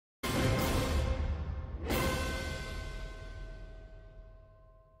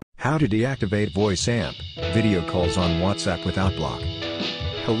How to deactivate voice amp, video calls on WhatsApp without block.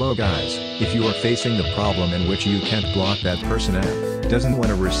 Hello guys, if you are facing the problem in which you can't block that person app, doesn't want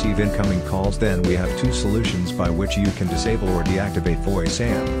to receive incoming calls, then we have two solutions by which you can disable or deactivate voice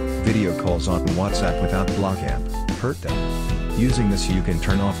amp, video calls on WhatsApp without block amp, hurt them. Using this you can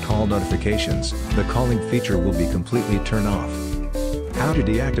turn off call notifications, the calling feature will be completely turned off. How to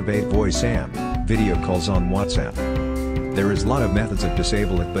deactivate voice amp, video calls on WhatsApp. There is a lot of methods of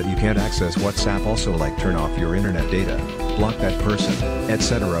disable it, but you can't access WhatsApp also, like turn off your internet data, block that person,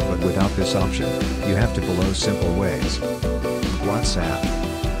 etc. But without this option, you have to follow simple ways. WhatsApp.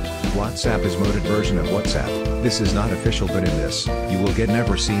 WhatsApp is modded version of WhatsApp. This is not official, but in this, you will get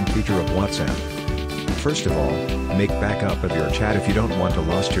never seen feature of WhatsApp. First of all, make backup of your chat if you don't want to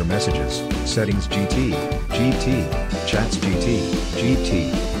lose your messages. Settings GT, Chats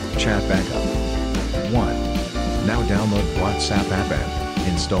GT, Chat Backup. 1. Now download WhatsApp app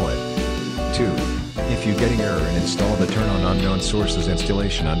and install it. 2. If you getting error and install the turn on unknown sources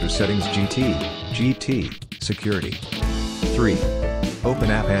installation under settings GT, security. 3. Open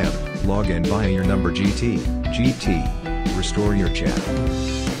app and log in via your number GT, restore your chat.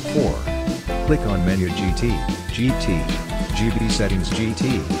 4. Click on menu GT, GB settings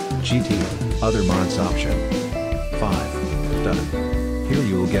GT, other mods option. 5. Done. Here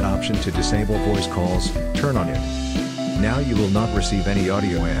you will get option to disable voice calls, turn on it. Now you will not receive any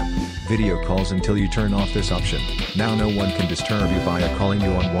audio and video calls until you turn off this option. Now no one can disturb you via calling you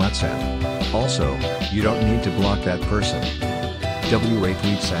on WhatsApp. Also, you don't need to block that person.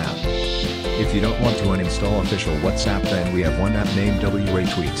 youwoch app. If you don't want to uninstall official WhatsApp, then we have one app named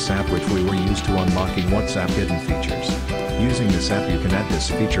youwoch app which we were used to unlocking WhatsApp hidden features. Using this app you can add this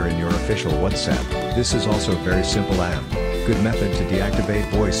feature in your official WhatsApp. This is also very simple app. Good method to deactivate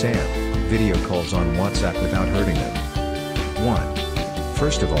voice amp, video calls on WhatsApp without hurting them. 1.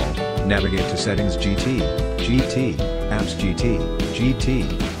 First of all, navigate to settings GT, apps GT,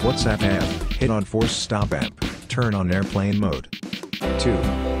 WhatsApp app, hit on force stop app, turn on airplane mode. 2.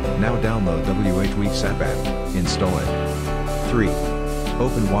 Now download youwoch app and install it. 3.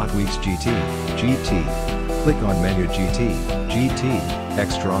 Open youwoch GT, click on menu GT,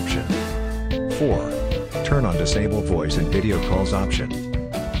 extra option. 4. Turn on disable voice and video calls option.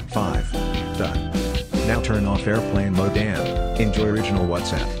 5. Done. Now turn off airplane mode and enjoy original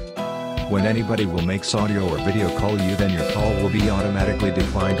WhatsApp. When anybody will make audio or video call you, then your call will be automatically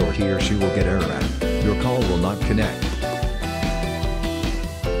declined or he or she will get error at your call will not connect.